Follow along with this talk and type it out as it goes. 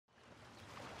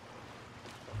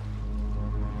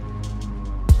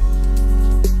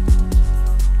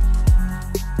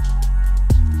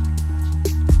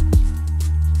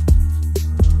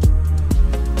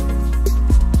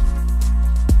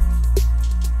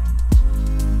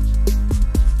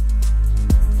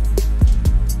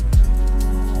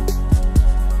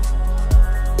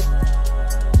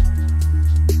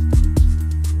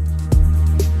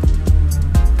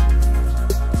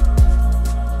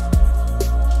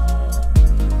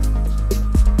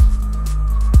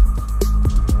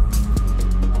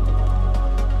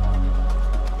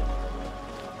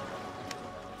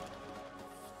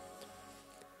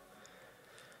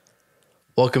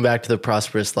Welcome back to the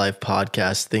Prosperous Life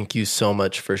podcast. Thank you so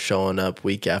much for showing up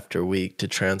week after week to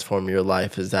transform your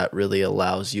life, as that really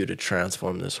allows you to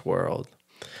transform this world.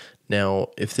 Now,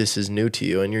 if this is new to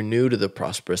you and you're new to the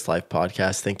Prosperous Life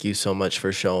podcast, thank you so much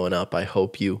for showing up. I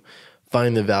hope you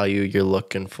find the value you're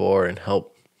looking for and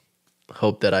hope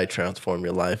that I transform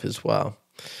your life as well.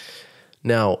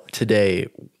 Now, today,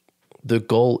 the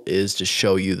goal is to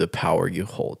show you the power you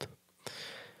hold.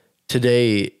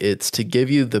 Today, it's to give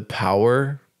you the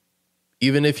power,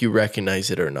 even if you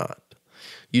recognize it or not.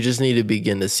 You just need to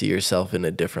begin to see yourself in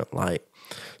a different light.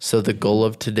 So the goal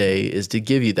of today is to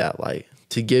give you that light,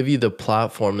 to give you the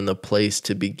platform and the place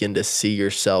to begin to see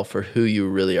yourself for who you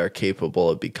really are capable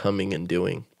of becoming and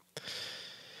doing.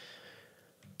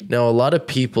 Now, a lot of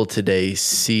people today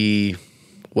see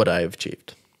what I have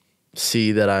achieved.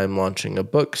 See that I'm launching a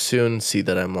book soon, see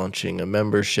that I'm launching a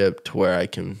membership to where I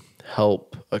can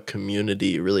help a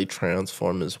community really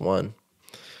transform as one.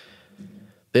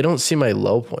 They don't see my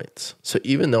low points. So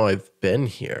even though I've been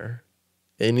here,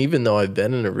 and even though I've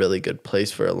been in a really good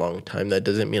place for a long time, that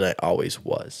doesn't mean I always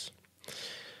was.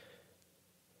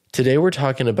 Today we're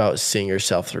talking about seeing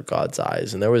yourself through God's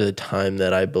eyes. And there was a time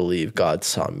that I believe God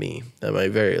saw me at my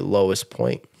very lowest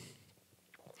point.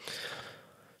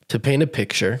 To paint a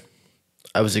picture,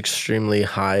 I was extremely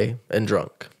high and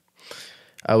drunk.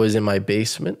 I was in my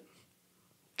basement,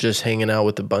 just hanging out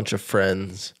with a bunch of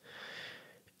friends.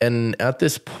 And at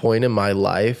this point in my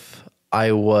life,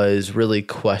 I was really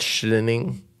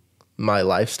questioning my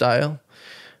lifestyle.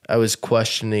 I was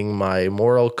questioning my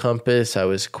moral compass. I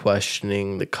was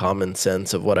questioning the common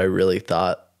sense of what I really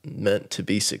thought meant to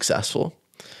be successful.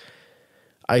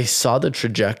 I saw the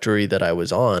trajectory that I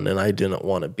was on, and I didn't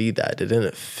want to be that. It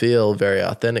didn't feel very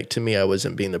authentic to me. I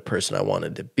wasn't being the person I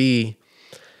wanted to be,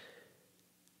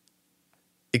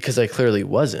 because I clearly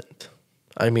wasn't.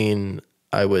 I mean,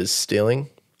 I was stealing.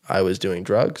 I was doing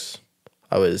drugs.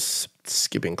 I was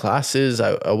skipping classes.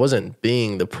 I wasn't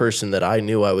being the person that I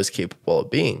knew I was capable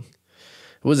of being.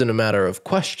 It wasn't a matter of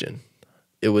question.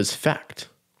 It was fact.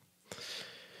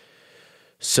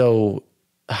 So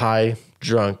high,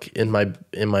 drunk in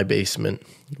my basement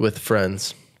with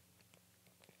friends,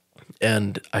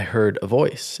 and I heard a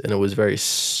voice, and it was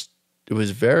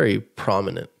very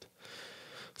prominent.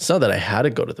 It's not that I had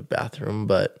to go to the bathroom,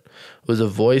 but it was a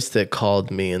voice that called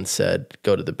me and said,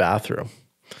 "Go to the bathroom."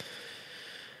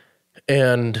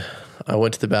 And I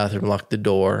went to the bathroom, locked the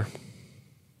door,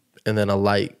 and then a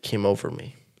light came over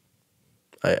me.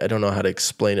 I don't know how to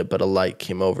explain it, but a light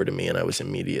came over to me, and I was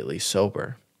immediately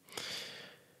sober.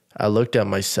 I looked at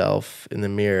myself in the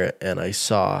mirror, and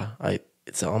it's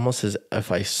almost as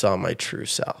if I saw my true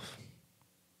self.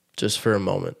 Just for a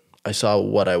moment, I saw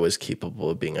what I was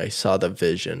capable of being. I saw the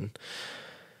vision.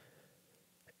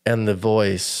 And the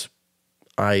voice,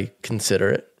 I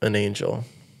consider it an angel.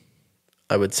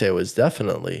 I would say it was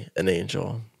definitely an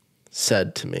angel,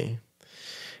 said to me,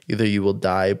 either you will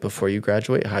die before you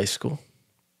graduate high school,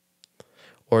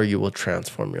 or you will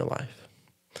transform your life.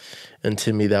 And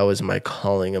to me, that was my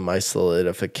calling and my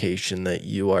solidification that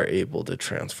you are able to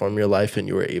transform your life and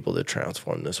you are able to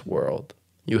transform this world.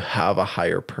 You have a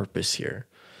higher purpose here.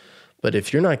 But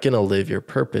if you're not going to live your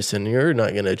purpose and you're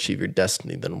not going to achieve your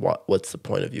destiny, then what's the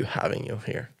point of you having you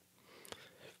here?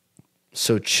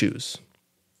 So choose.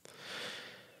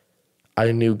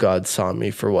 I knew God saw me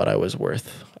for what I was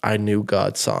worth. I knew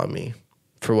God saw me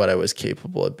for what I was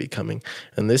capable of becoming.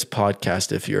 And this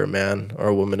podcast, if you're a man or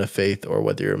a woman of faith, or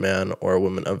whether you're a man or a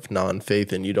woman of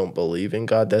non-faith and you don't believe in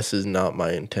God, this is not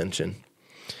my intention.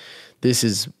 This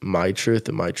is my truth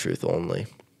and my truth only.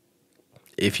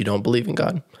 If you don't believe in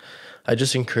God, I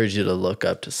just encourage you to look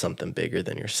up to something bigger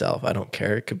than yourself. I don't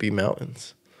care. It could be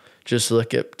mountains. Just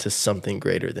look up to something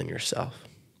greater than yourself.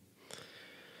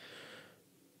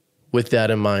 With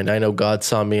that in mind, I know God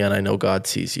saw me and I know God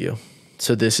sees you.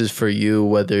 So this is for you,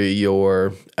 whether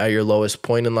you're at your lowest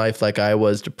point in life, like I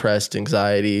was, depressed,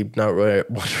 anxiety, not really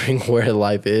wondering where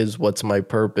life is, what's my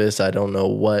purpose. I don't know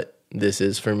what this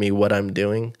is for me, what I'm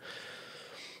doing.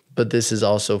 But this is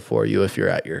also for you if you're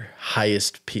at your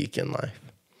highest peak in life.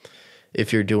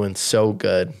 If you're doing so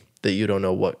good that you don't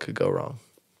know what could go wrong.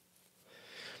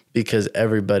 Because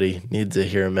everybody needs to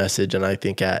hear a message. And I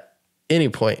think at any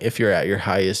point, if you're at your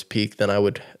highest peak, then I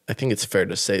think it's fair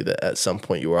to say that at some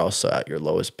point you are also at your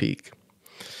lowest peak.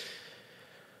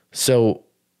 So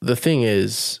the thing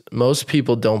is, most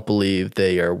people don't believe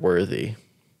they are worthy.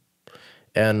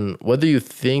 And whether you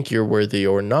think you're worthy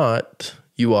or not,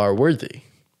 you are worthy.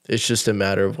 It's just a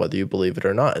matter of whether you believe it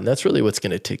or not. And that's really what's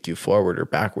going to take you forward or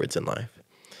backwards in life.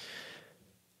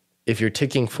 If you're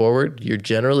ticking forward, you're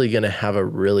generally going to have a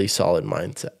really solid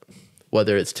mindset.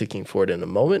 whether it's ticking forward in a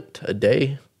moment, a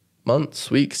day,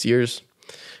 months, weeks, years.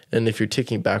 And if you're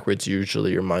ticking backwards,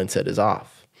 usually your mindset is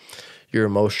off. Your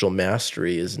emotional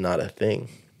mastery is not a thing,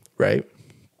 right?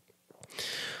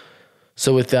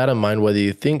 So with that in mind, whether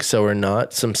you think so or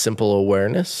not, some simple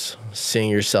awareness, seeing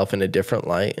yourself in a different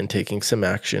light and taking some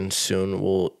action, soon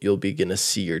you'll begin to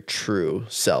see your true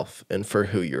self and for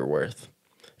who you're worth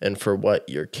and for what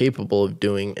you're capable of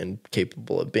doing and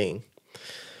capable of being.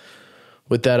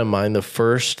 With that in mind, the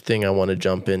first thing I want to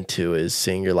jump into is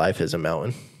seeing your life as a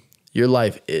mountain. Your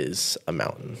life is a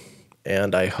mountain,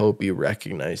 and I hope you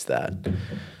recognize that.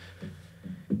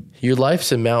 Your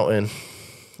life's a mountain.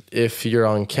 If you're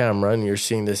on camera and you're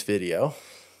seeing this video,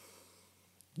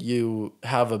 you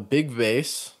have a big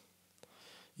base,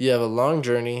 you have a long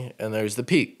journey, and there's the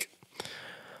peak.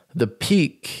 The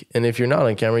peak, and if you're not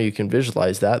on camera, you can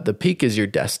visualize that. The peak is your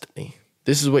destiny.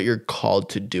 This is what you're called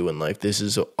to do in life. This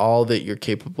is all that you're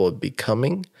capable of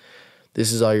becoming.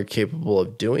 This is all you're capable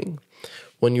of doing.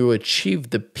 When you achieve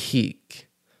the peak,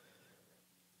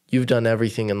 you've done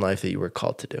everything in life that you were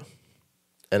called to do.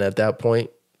 And at that point,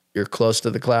 you're close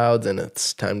to the clouds and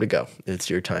it's time to go. It's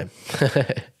your time.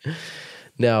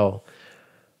 Now,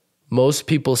 most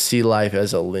people see life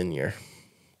as a linear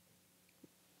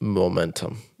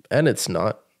momentum, and it's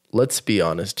not. Let's be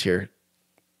honest here.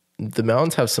 The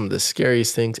mountains have some of the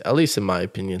scariest things, at least in my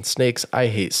opinion. Snakes, I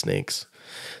hate snakes.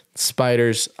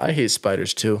 Spiders, I hate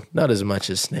spiders too, not as much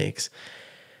as snakes.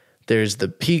 There's the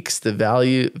peaks, the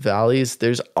valleys.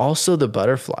 There's also the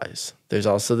butterflies. There's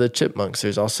also the chipmunks.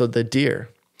 There's also the deer.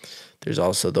 There's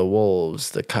also the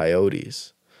wolves, the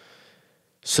coyotes.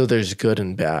 So there's good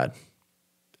and bad.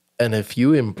 And if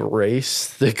you embrace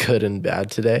the good and bad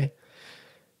today,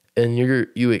 and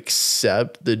you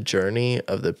accept the journey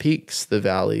of the peaks, the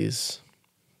valleys,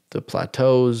 the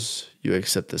plateaus, you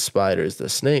accept the spiders, the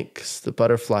snakes, the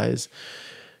butterflies,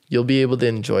 you'll be able to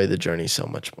enjoy the journey so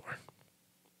much more.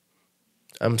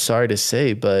 I'm sorry to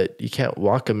say, but you can't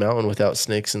walk a mountain without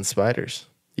snakes and spiders.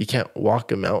 You can't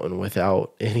walk a mountain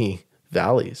without any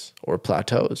valleys or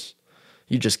plateaus.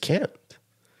 You just can't.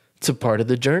 It's a part of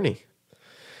the journey.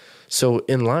 So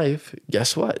in life,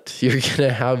 guess what? You're going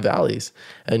to have valleys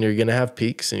and you're going to have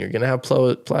peaks and you're going to have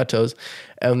plateaus.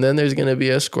 And then there's going to be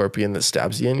a scorpion that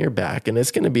stabs you in your back, and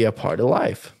it's going to be a part of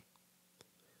life.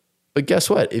 But guess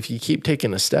what? If you keep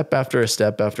taking a step after a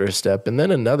step after a step and then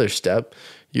another step,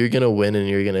 you're going to win and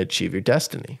you're going to achieve your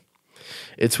destiny.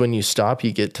 It's when you stop,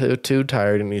 you get too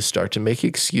tired and you start to make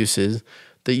excuses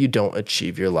that you don't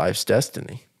achieve your life's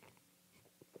destiny.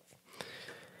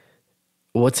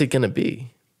 What's it going to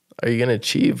be? Are you going to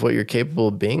achieve what you're capable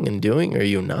of being and doing, or are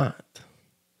you not?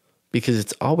 Because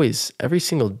it's always, every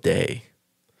single day,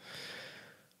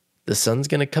 the sun's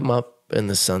going to come up and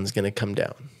the sun's going to come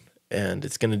down. And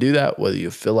it's going to do that whether you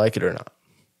feel like it or not.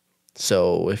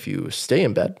 So if you stay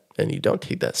in bed and you don't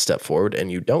take that step forward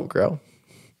and you don't grow,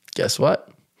 guess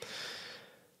what?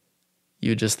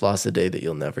 You just lost a day that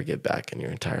you'll never get back in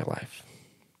your entire life.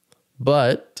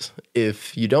 But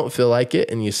if you don't feel like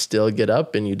it and you still get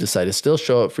up and you decide to still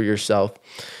show up for yourself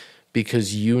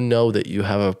because you know that you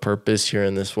have a purpose here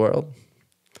in this world,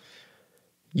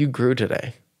 you grew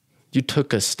today. You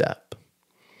took a step.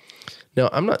 Now,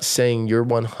 I'm not saying your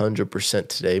 100%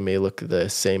 today may look the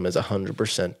same as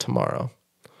 100% tomorrow.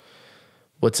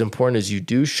 What's important is you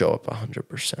do show up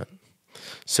 100%.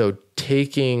 So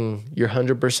taking your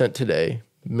 100% today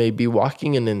may be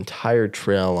walking an entire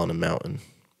trail on a mountain,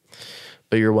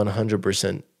 but your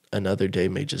 100% another day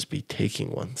may just be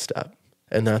taking one step.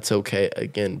 And that's okay.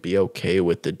 Again, be okay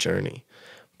with the journey.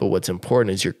 But what's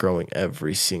important is you're growing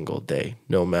every single day,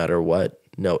 no matter what,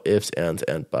 no ifs, ands,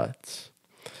 and buts.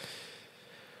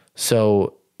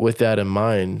 So with that in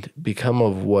mind, become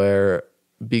aware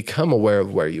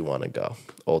of where you want to go,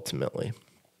 ultimately.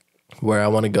 Where I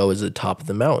want to go is the top of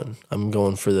the mountain. I'm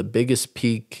going for the biggest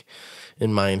peak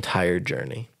in my entire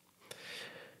journey.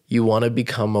 You want to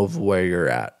become of where you're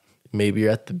at. Maybe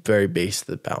you're at the very base of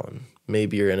the mountain.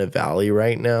 Maybe you're in a valley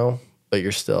right now, but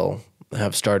you're still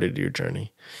have started your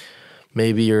journey.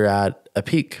 Maybe you're at a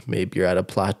peak. Maybe you're at a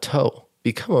plateau.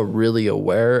 Become really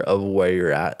aware of where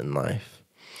you're at in life.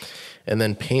 And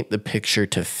then paint the picture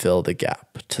to fill the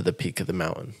gap to the peak of the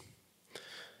mountain.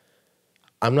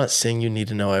 I'm not saying you need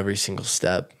to know every single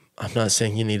step. I'm not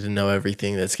saying you need to know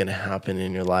everything that's going to happen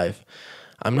in your life.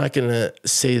 I'm not going to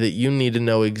say that you need to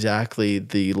know exactly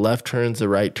the left turns, the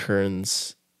right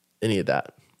turns, any of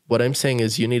that. What I'm saying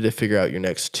is you need to figure out your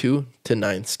next 2 to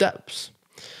 9 steps.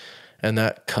 And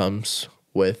that comes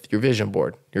with your vision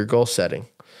board, your goal setting.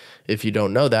 If you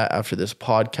don't know that, after this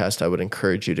podcast, I would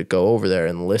encourage you to go over there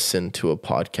and listen to a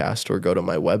podcast or go to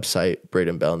my website,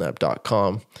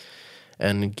 BraidenBelnap.com,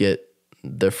 and get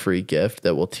the free gift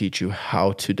that will teach you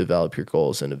how to develop your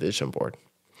goals in a vision board.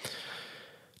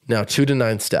 Now, 2 to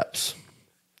 9 steps.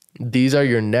 These are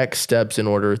your next steps in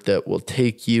order that will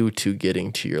take you to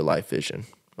getting to your life vision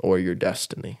or your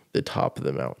destiny, the top of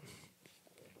the mountain.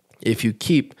 If you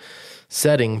keep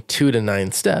setting 2 to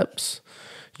 9 steps,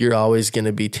 you're always going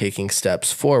to be taking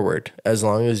steps forward. As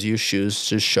long as you choose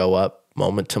to show up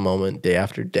moment to moment, day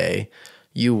after day,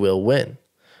 you will win.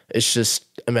 It's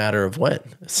just a matter of when.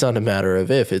 It's not a matter of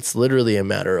if. It's literally a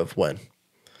matter of when.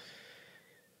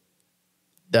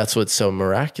 That's what's so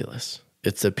miraculous.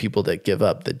 It's the people that give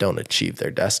up that don't achieve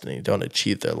their destiny, don't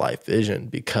achieve their life vision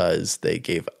because they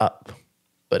gave up.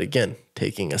 But again,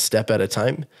 taking a step at a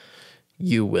time,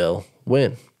 you will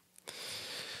win.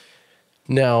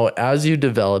 Now, as you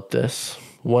develop this,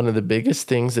 one of the biggest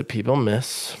things that people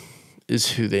miss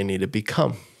is who they need to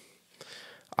become.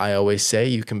 I always say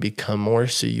you can become more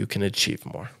so you can achieve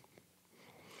more.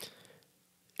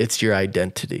 It's your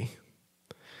identity.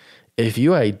 If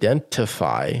you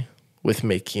identify with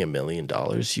making $1 million,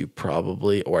 you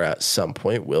probably, or at some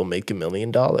point, will make $1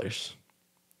 million.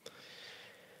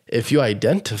 If you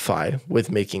identify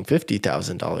with making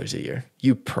 $50,000 a year,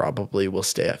 you probably will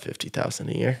stay at $50,000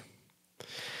 a year.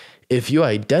 If you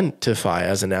identify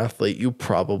as an athlete, you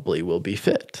probably will be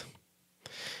fit.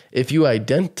 If you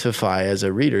identify as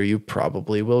a reader, you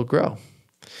probably will grow.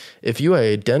 If you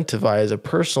identify as a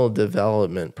personal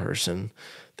development person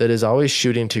that is always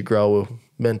shooting to grow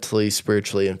mentally,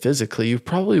 spiritually, and physically, you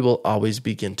probably will always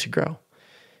begin to grow.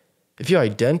 If you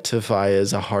identify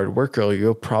as a hard worker,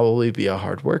 you'll probably be a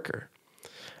hard worker.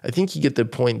 I think you get the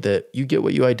point that you get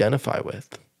what you identify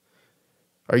with.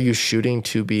 Are you shooting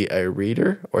to be a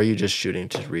reader, or are you just shooting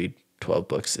to read 12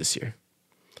 books this year?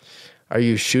 Are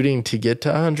you shooting to get to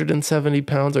 170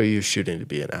 pounds, or are you shooting to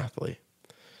be an athlete?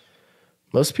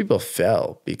 Most people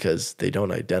fail because they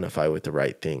don't identify with the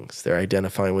right things. They're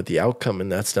identifying with the outcome, and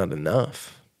that's not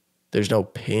enough. There's no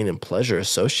pain and pleasure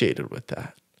associated with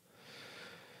that.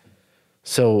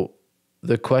 So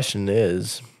the question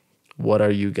is, what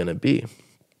are you going to be?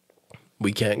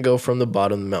 We can't go from the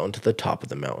bottom of the mountain to the top of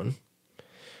the mountain.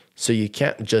 So you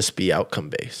can't just be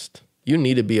outcome-based. You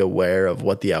need to be aware of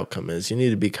what the outcome is. You need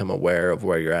to become aware of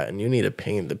where you're at, and you need to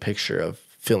paint the picture of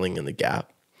filling in the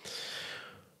gap.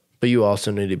 But you also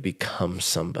need to become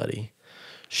somebody.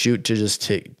 Shoot to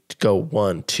just go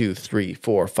 1, 2, 3,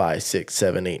 4, 5, 6,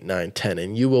 7, 8, 9, 10,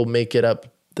 and you will make it up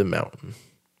the mountain.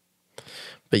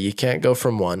 But you can't go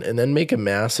from 1 and then make a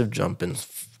massive jump and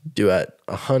do at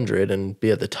 100 and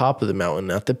be at the top of the mountain,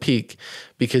 at the peak,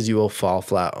 because you will fall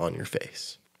flat on your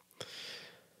face.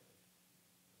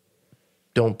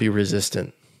 Don't be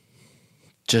resistant.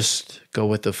 Just go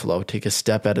with the flow. Take a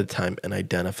step at a time and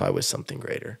identify with something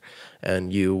greater,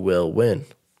 and you will win.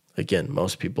 Again,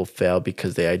 most people fail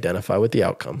because they identify with the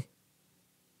outcome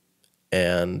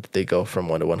and they go from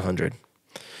 1 to 100.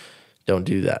 Don't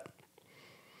do that.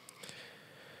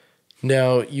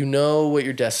 Now, you know what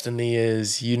your destiny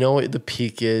is. You know what the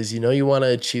peak is. You know you want to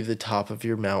achieve the top of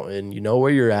your mountain. You know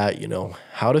where you're at. You know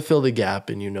how to fill the gap,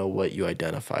 and you know what you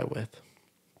identify with.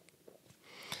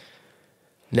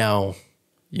 Now,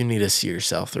 you need to see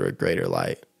yourself through a greater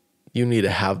light. You need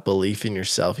to have belief in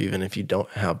yourself, even if you don't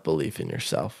have belief in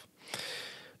yourself.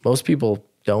 Most people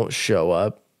don't show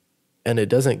up, and it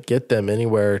doesn't get them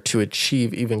anywhere to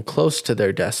achieve even close to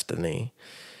their destiny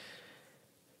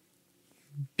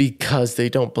because they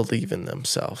don't believe in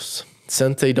themselves.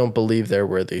 Since they don't believe they're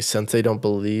worthy, since they don't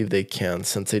believe they can,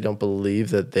 since they don't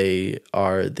believe that they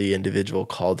are the individual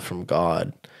called from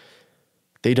God,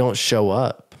 they don't show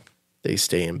up. They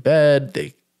stay in bed.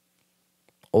 They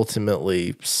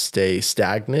ultimately stay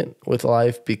stagnant with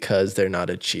life because they're not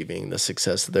achieving the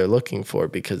success that they're looking for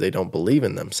because they don't believe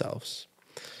in themselves.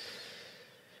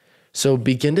 So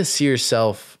begin to see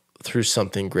yourself through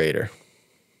something greater.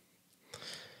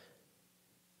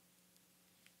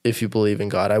 If you believe in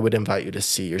God, I would invite you to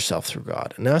see yourself through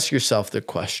God and ask yourself the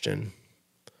question,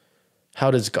 how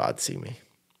does God see me?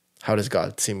 How does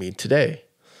God see me today?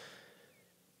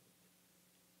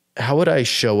 How would I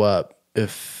show up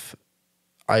if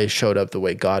I showed up the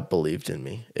way God believed in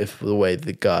me, if the way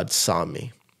that God saw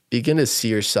me? Begin to see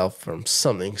yourself from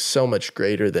something so much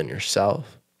greater than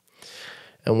yourself.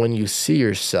 And when you see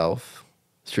yourself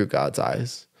through God's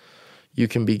eyes, you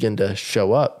can begin to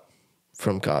show up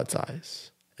from God's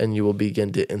eyes, and you will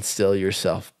begin to instill your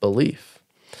self-belief.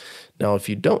 Now, if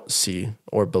you don't see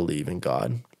or believe in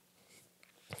God,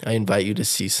 I invite you to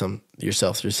see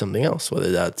yourself through something else,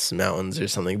 whether that's mountains or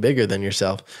something bigger than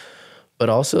yourself, but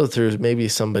also through maybe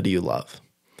somebody you love.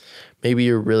 Maybe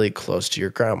you're really close to your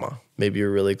grandma. Maybe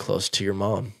you're really close to your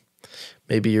mom.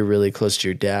 Maybe you're really close to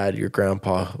your dad, your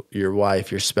grandpa, your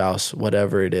wife, your spouse,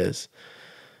 whatever it is.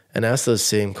 And ask those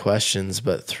same questions,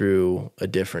 but through a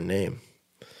different name.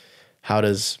 How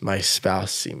does my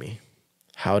spouse see me?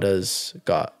 How does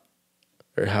God,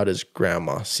 or how does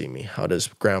grandma see me? How does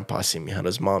grandpa see me? How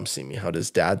does mom see me? How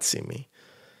does dad see me?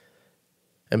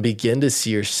 And begin to see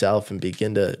yourself and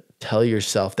begin to tell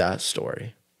yourself that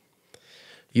story.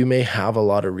 You may have a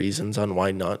lot of reasons on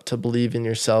why not to believe in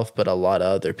yourself, but a lot of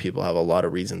other people have a lot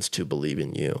of reasons to believe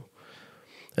in you.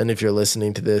 And if you're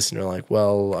listening to this and you're like,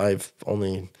 well, I've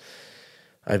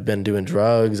been doing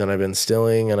drugs and I've been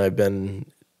stealing and I've been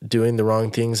doing the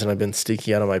wrong things and I've been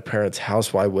sneaking out of my parents'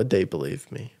 house, why would they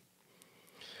believe me?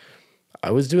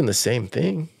 I was doing the same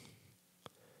thing.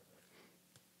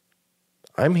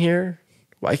 I'm here.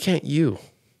 Why can't you?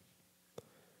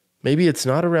 Maybe it's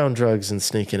not around drugs and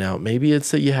sneaking out. Maybe it's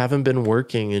that you haven't been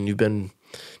working and you've been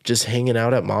just hanging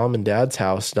out at mom and dad's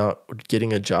house, not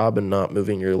getting a job and not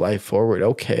moving your life forward.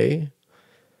 Okay.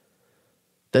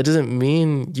 That doesn't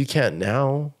mean you can't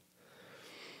now.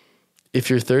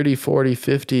 If you're 30, 40,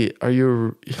 50,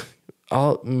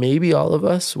 maybe all of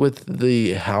us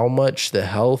with how much the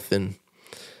health and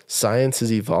science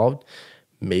has evolved,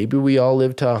 maybe we all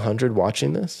live to 100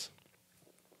 watching this.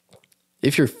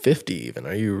 If you're 50 even,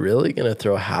 are you really going to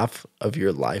throw half of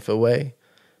your life away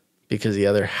because the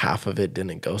other half of it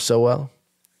didn't go so well?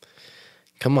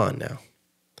 Come on now.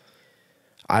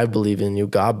 I believe in you.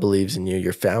 God believes in you.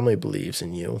 Your family believes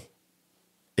in you.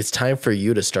 It's time for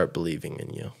you to start believing in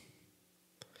you.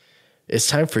 It's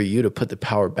time for you to put the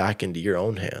power back into your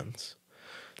own hands.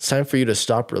 It's time for you to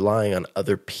stop relying on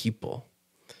other people.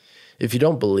 If you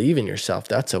don't believe in yourself,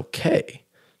 that's okay.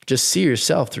 Just see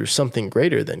yourself through something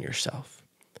greater than yourself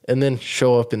and then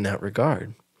show up in that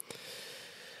regard.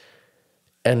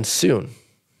 And soon,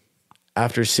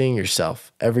 after seeing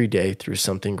yourself every day through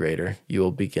something greater, you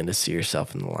will begin to see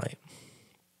yourself in the light.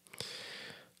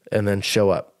 And then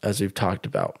show up, as we've talked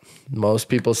about. Most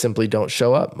people simply don't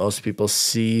show up. Most people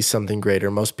see something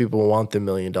greater. Most people want the $1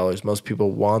 million. Most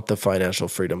people want the financial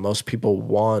freedom. Most people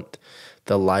want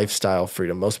the lifestyle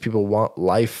freedom. Most people want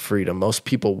life freedom. Most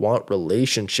people want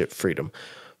relationship freedom.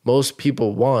 Most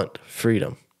people want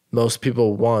freedom. Most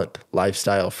people want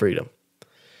lifestyle freedom.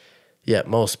 Yet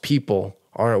most people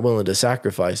aren't willing to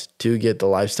sacrifice to get the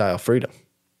lifestyle freedom.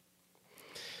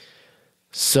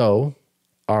 So,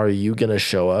 are you going to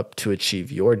show up to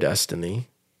achieve your destiny,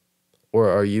 or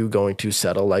are you going to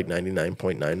settle like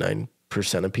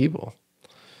 99.99% of people?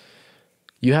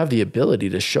 You have the ability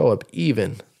to show up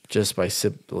even just by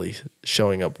simply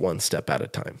showing up one step at a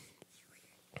time.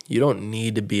 You don't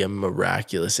need to be a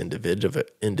miraculous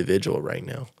individual right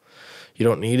now. You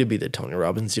don't need to be the Tony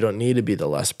Robbins. You don't need to be the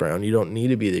Les Brown. You don't need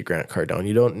to be the Grant Cardone.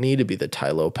 You don't need to be the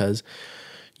Ty Lopez.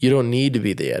 You don't need to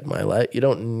be the Ed Milet. You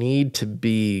don't need to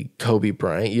be Kobe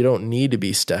Bryant. You don't need to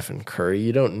be Stephen Curry.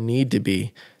 You don't need to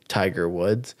be Tiger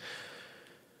Woods.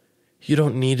 You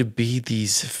don't need to be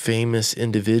these famous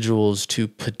individuals to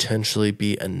potentially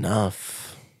be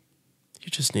enough. You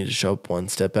just need to show up one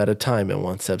step at a time, and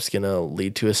one step's going to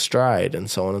lead to a stride, and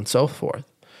so on and so forth.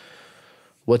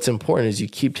 What's important is you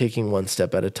keep taking one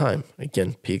step at a time.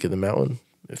 Again, peak of the mountain.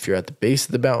 If you're at the base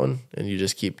of the mountain and you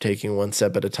just keep taking one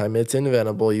step at a time, it's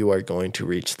inevitable you are going to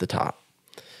reach the top.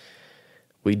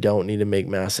 We don't need to make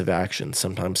massive actions.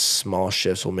 Sometimes small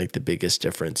shifts will make the biggest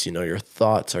difference. You know, your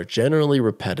thoughts are generally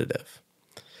repetitive.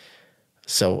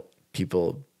 So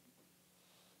people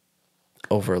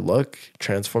overlook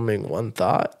transforming one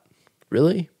thought.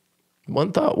 Really?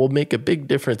 One thought will make a big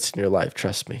difference in your life,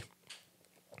 trust me.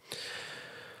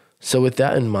 So with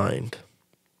that in mind,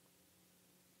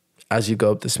 as you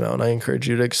go up this mountain, I encourage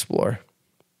you to explore,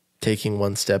 taking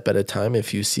one step at a time.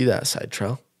 If you see that side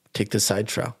trail, take the side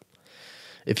trail.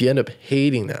 If you end up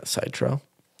hating that side trail,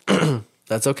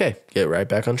 that's okay. Get right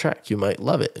back on track. You might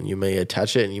love it and you may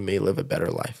attach it and you may live a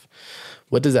better life.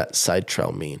 What does that side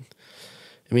trail mean?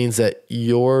 It means that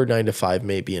your 9-to-5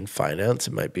 may be in finance.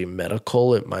 It might be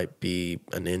medical. It might be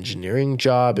an engineering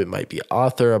job. It might be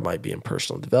author. It might be in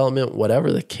personal development,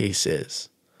 whatever the case is.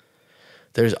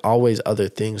 There's always other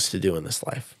things to do in this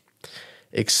life.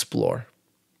 Explore.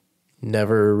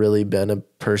 Never really been a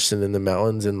person in the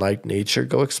mountains and like nature,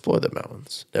 go explore the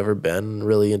mountains. Never been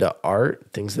really into art,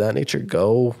 things of that nature,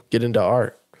 go get into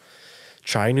art.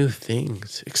 Try new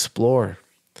things, explore.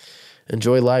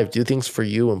 Enjoy life, do things for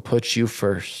you and put you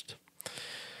first.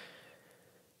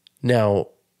 Now,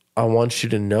 I want you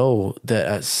to know that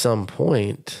at some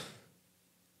point,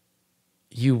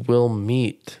 you will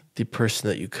meet the person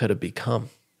that you could have become.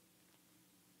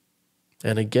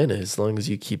 And again, as long as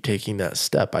you keep taking that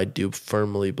step, I do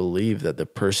firmly believe that the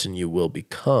person you will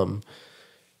become,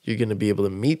 you're going to be able to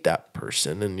meet that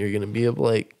person and you're going to be able to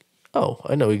like, oh,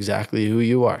 I know exactly who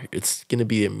you are. It's going to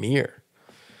be a mirror.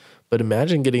 But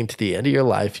imagine getting to the end of your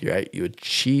life, you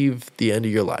achieve the end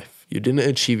of your life. You didn't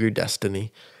achieve your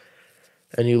destiny.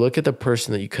 And you look at the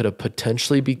person that you could have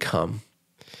potentially become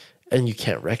and you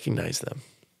can't recognize them.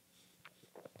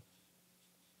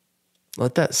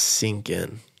 Let that sink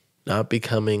in. Not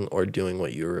becoming or doing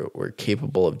what you were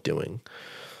capable of doing.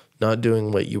 Not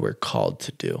doing what you were called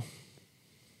to do.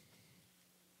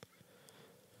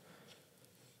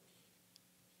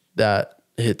 That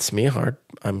hits me hard.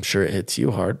 I'm sure it hits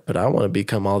you hard, but I want to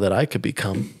become all that I could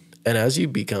become. And as you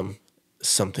become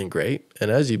something great, and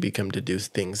as you become to do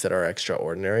things that are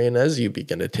extraordinary, and as you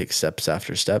begin to take steps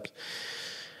after steps,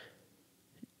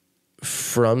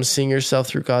 from seeing yourself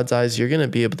through God's eyes, you're going to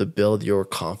be able to build your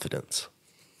confidence.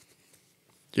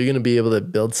 You're going to be able to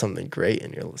build something great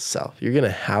in yourself. You're going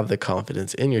to have the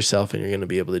confidence in yourself, and you're going to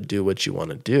be able to do what you want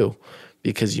to do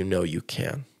because you know you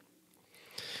can.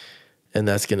 And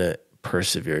that's going to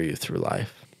persevere you through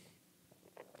life.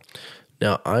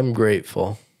 Now, I'm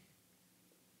grateful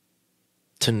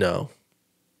to know,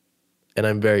 and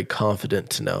I'm very confident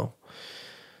to know,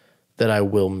 that I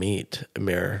will meet a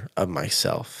mirror of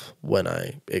myself when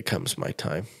it comes my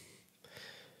time.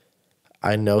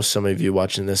 I know some of you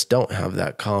watching this don't have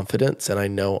that confidence, and I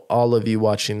know all of you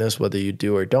watching this, whether you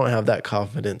do or don't have that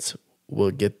confidence,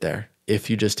 will get there if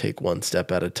you just take one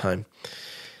step at a time.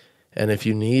 And if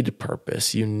you need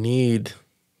purpose, you need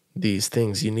these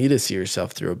things, you need to see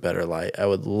yourself through a better light. I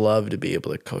would love to be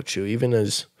able to coach you, even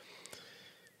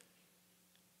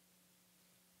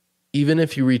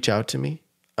if you reach out to me,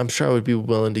 I'm sure I would be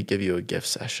willing to give you a gift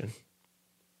session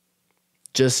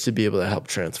just to be able to help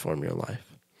transform your life.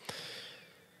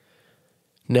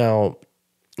 Now,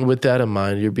 with that in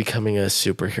mind, you're becoming a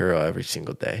superhero every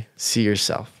single day. See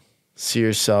yourself. See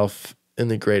yourself in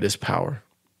the greatest power.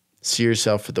 See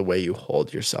yourself for the way you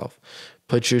hold yourself.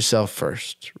 Put yourself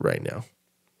first right now.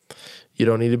 You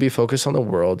don't need to be focused on the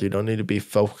world. You don't need to be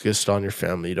focused on your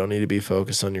family. You don't need to be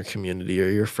focused on your community or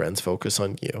your friends. Focus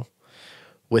on you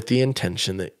with the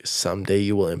intention that someday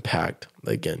you will impact,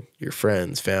 again, your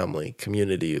friends, family,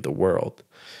 community, the world.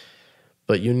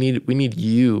 But we need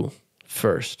you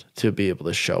first to be able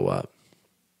to show up.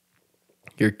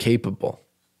 You're capable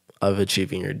of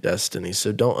achieving your destiny,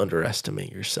 so don't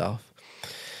underestimate yourself.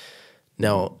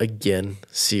 Now, again,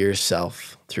 see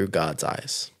yourself through God's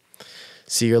eyes.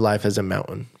 See your life as a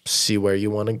mountain. See where you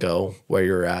want to go, where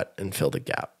you're at, and fill the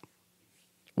gap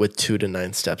with 2 to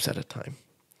 9 steps at a time.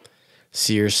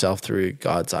 See yourself through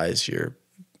God's eyes,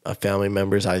 a family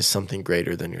member's eyes, something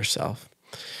greater than yourself.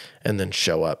 And then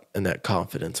show up, and that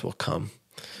confidence will come.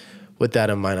 With that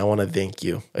in mind, I want to thank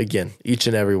you again, each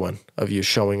and every one of you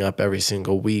showing up every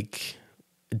single week,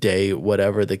 day,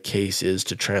 whatever the case is,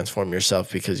 to transform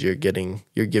yourself, because you're giving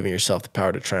yourself the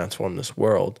power to transform this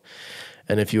world.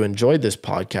 And if you enjoyed this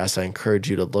podcast, I encourage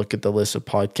you to look at the list of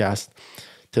podcasts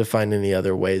to find any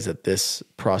other ways that this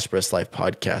Prosperous Life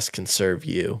podcast can serve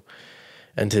you.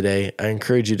 And today, I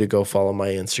encourage you to go follow my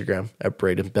Instagram at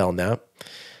Braiden Belnap.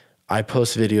 I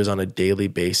post videos on a daily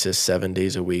basis, 7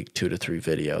 days a week, 2 to 3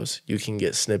 videos. You can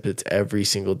get snippets every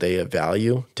single day of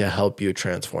value to help you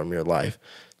transform your life,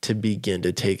 to begin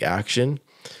to take action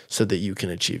so that you can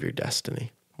achieve your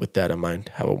destiny. With that in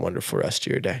mind, have a wonderful rest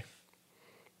of your day.